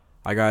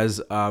Hi guys,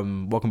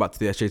 welcome back to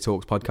the SJ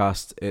Talks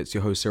podcast. It's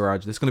your host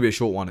Siraj. This is gonna be a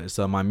short one. It's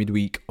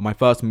my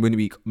first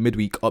midweek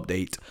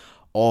update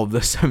of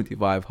the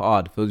 75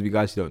 hard. For those of you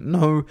guys who don't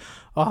know,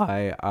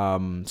 I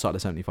started the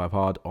 75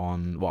 hard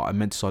I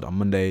meant to start on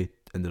Monday.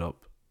 Ended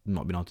up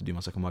not being able to do my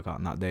second workout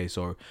on that day,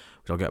 so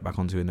which I'll get back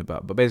onto in a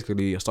bit. But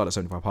basically, I started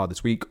 75 hard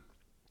this week,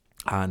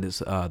 and it's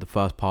the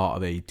first part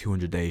of a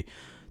 200-day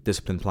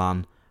discipline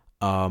plan.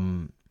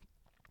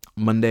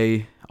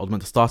 Monday, I was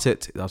meant to start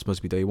it. That was supposed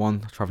to be day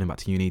one. Traveling back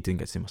to uni, didn't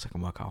get to do my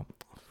second workout.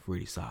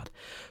 Really sad.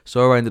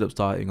 So I ended up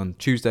starting on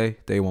Tuesday.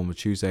 Day one was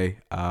Tuesday.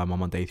 I'm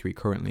on day 3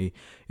 currently.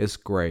 It's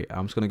great.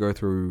 I'm just going to go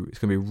through. It's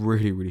going to be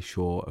really, really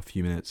short, a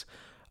few minutes.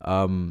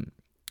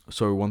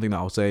 So one thing that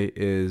I'll say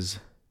is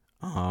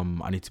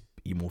I need to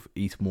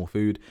eat more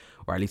food,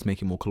 or at least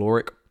make it more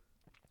caloric.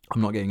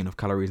 I'm not getting enough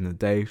calories in the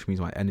day, which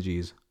means my energy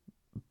is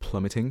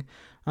plummeting,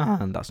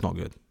 and that's not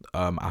good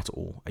at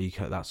all.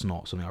 That's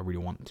not something I really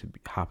want to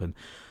happen.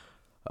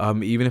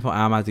 Even if I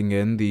am adding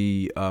in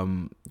the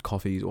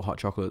coffees or hot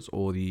chocolates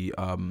or the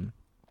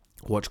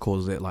what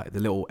calls it, like the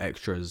little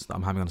extras that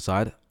I'm having on the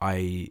side,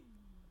 I'm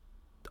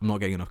not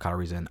getting enough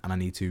calories in, and I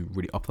need to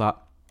really up that.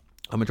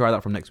 I'm gonna try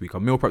that from next week.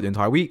 I'll meal prep the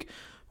entire week.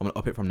 I'm gonna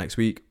up it from next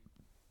week,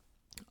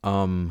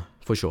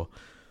 for sure.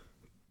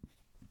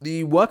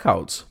 The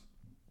workouts,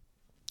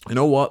 you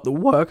know what? The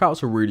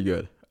workouts are really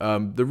good.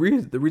 The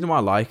reason why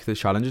I like this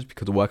challenge is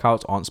because the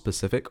workouts aren't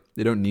specific.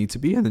 They don't need to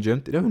be in the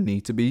gym. They don't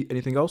need to be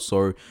anything else.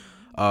 So,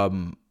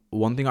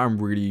 one thing I'm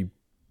really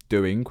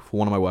doing for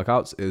one of my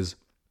workouts is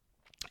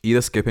either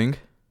skipping,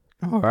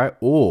 all right,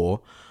 or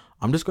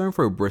I'm just going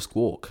for a brisk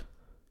walk,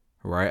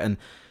 right? And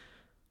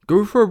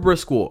go for a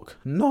brisk walk,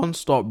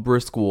 non-stop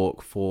brisk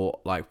walk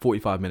for like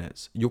 45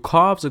 minutes. Your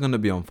calves are going to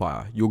be on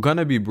fire. You're going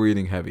to be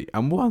breathing heavy.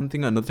 And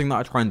another thing that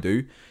I try and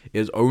do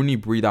is only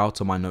breathe out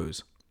of my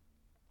nose.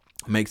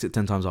 Makes it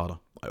 10 times harder.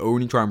 I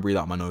only try and breathe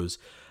out my nose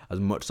as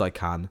much as I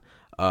can.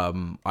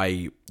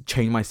 I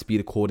change my speed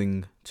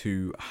according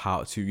to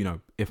how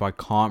to, if I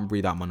can't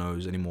breathe out my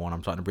nose anymore and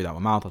I'm starting to breathe out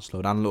my mouth, I'll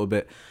slow down a little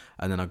bit,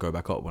 and then I go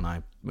back up when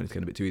it's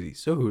getting a bit too easy.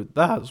 So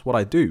that's what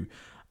I do.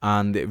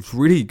 And it's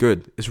really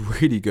good. It's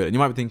really good. And you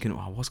might be thinking,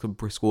 what's a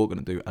brisk walk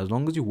going to do? As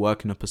long as you're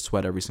working up a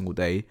sweat every single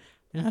day,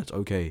 yeah, it's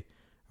okay,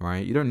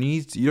 right? You don't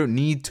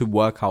need to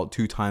work out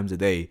 2 times a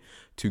day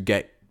to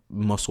get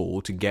muscle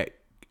or to get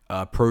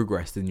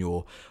progress in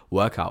your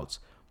workouts.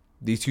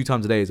 These 2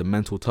 times a day is a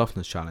mental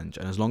toughness challenge,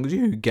 and as long as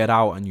you get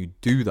out and you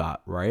do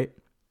that, right,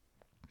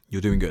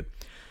 you're doing good.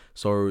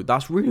 So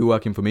that's really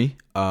working for me.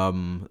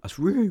 That's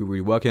really,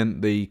 really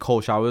working. The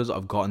cold showers,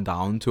 I've gotten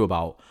down to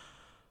about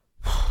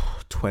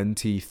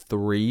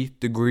 23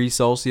 degrees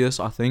Celsius,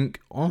 I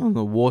think, on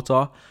the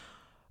water,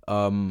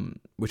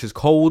 which is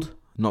cold,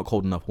 not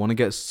cold enough. I want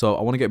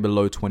to get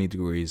below 20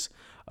 degrees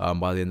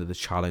by the end of the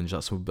challenge.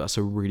 That's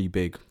a really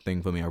big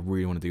thing for me. I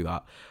really want to do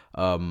that.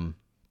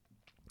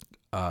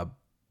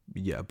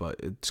 Yeah, but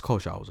it's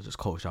cold showers are just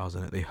cold showers,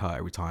 and they hurt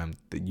every time.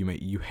 That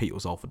you hate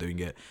yourself for doing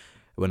it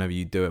whenever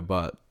you do it.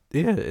 But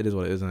yeah, it is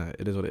what it is, isn't it?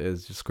 It is what it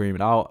is. Just scream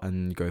it out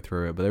and go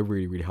through it. But they're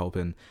really, really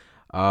helping.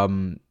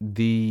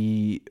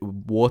 The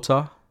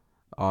water,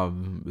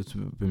 it's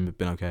been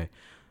okay.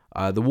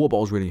 The water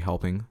bottle's really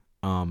helping.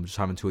 Just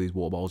having 2 of these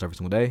water bottles every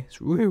single day, it's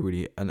really,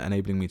 really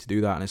enabling me to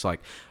do that. And it's like,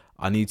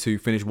 I need to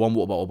finish 1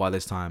 water bottle by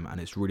this time, and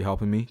it's really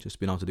helping me just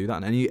being able to do that.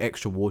 And any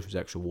extra water is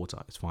extra water.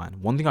 It's fine.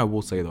 One thing I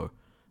will say though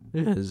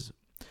is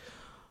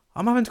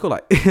I'm having to go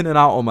like in and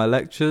out on my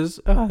lectures,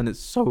 and it's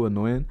so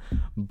annoying.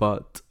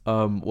 But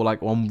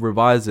I'm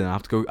revising, I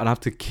have to go and I have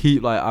to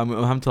keep I'm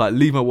having to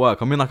leave my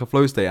work. I'm in a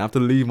flow state. I have to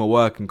leave my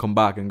work and come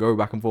back and go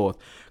back and forth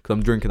because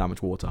I'm drinking that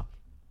much water.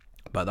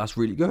 But that's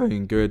really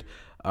going good.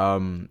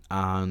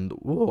 And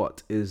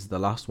what is the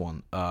last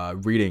one?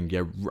 Reading.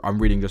 Yeah,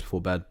 I'm reading just before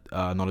bed.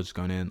 Knowledge is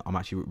going in. I'm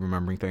actually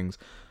remembering things.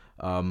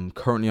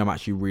 Currently I'm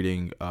actually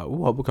reading,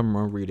 what book am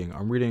I reading?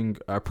 I'm reading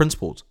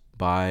Principles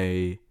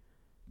by,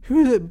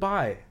 who is it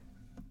by?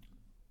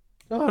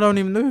 Oh, I don't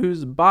even know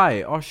who's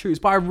by. Oh shoot, it's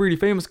by a really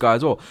famous guy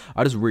as well.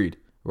 I just read.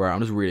 Right, I'm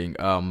just reading.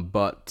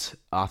 But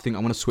I think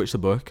I'm gonna switch the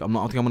book. I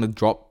think I'm gonna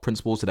drop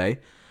Principles today.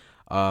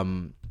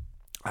 And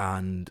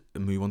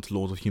move on to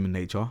Laws of Human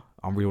Nature.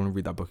 I really want to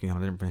read that book again. I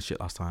didn't finish it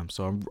last time,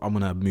 so I'm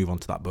gonna move on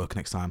to that book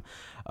next time.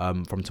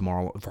 From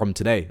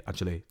today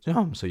actually.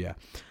 So yeah,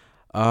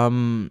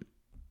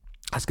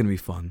 that's gonna be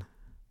fun.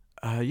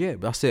 Yeah,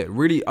 but that's it.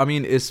 Really, I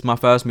mean, it's my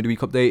first midweek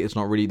update. There's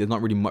not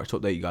really much to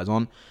update you guys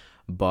on,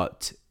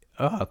 but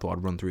I thought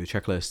I'd run through the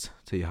checklist,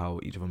 see how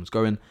each of them is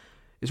going.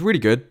 It's really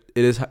good.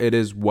 It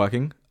is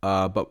working.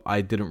 But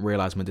I didn't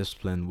realize my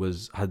discipline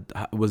was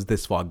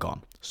this far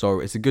gone.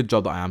 So it's a good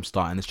job that I am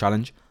starting this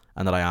challenge,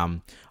 and that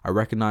I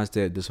recognized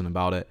it, did something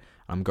about it.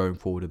 I'm going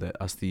forward with it.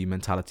 That's the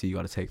mentality you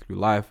got to take through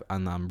life,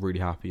 and I'm really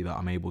happy that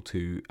I'm able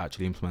to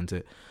actually implement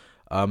it.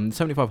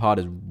 75 hard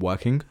is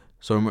working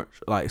so much,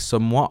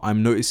 somewhat.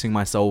 I'm noticing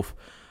myself.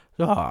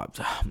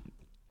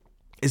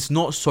 It's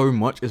not so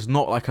much. It's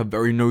not like a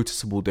very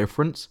noticeable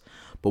difference.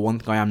 But one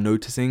thing I am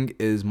noticing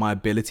is my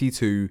ability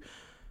to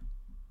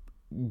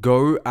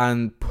go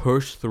and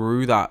push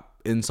through that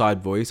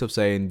inside voice of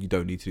saying you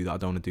don't need to do that, I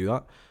don't want to do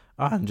that,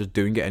 and just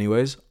doing it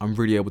anyways, I'm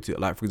really able to,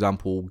 like, for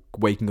example,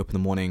 waking up in the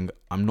morning,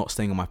 I'm not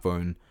staying on my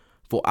phone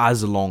for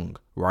as long,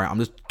 right? I'm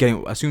just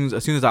getting, as soon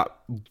as that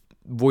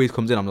voice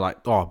comes in, I'm like,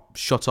 oh,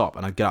 shut up,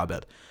 and I get out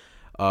of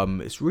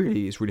bed. It's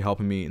really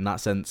helping me in that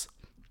sense.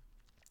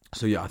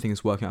 So yeah, I think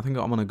it's working. I think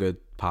I'm on a good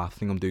path. I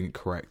think I'm doing it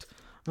correct.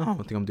 I don't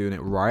think I'm doing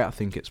it right. I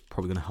think it's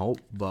probably gonna help,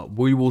 but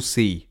we will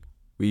see.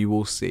 We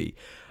will see.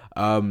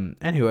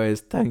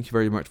 Anyways, thank you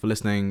very much for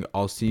listening.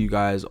 I'll see you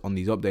guys on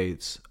these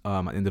updates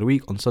at the end of the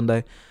week on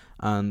Sunday.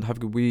 And have a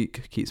good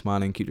week. Keep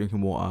smiling. Keep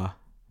drinking water.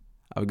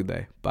 Have a good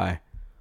day. Bye.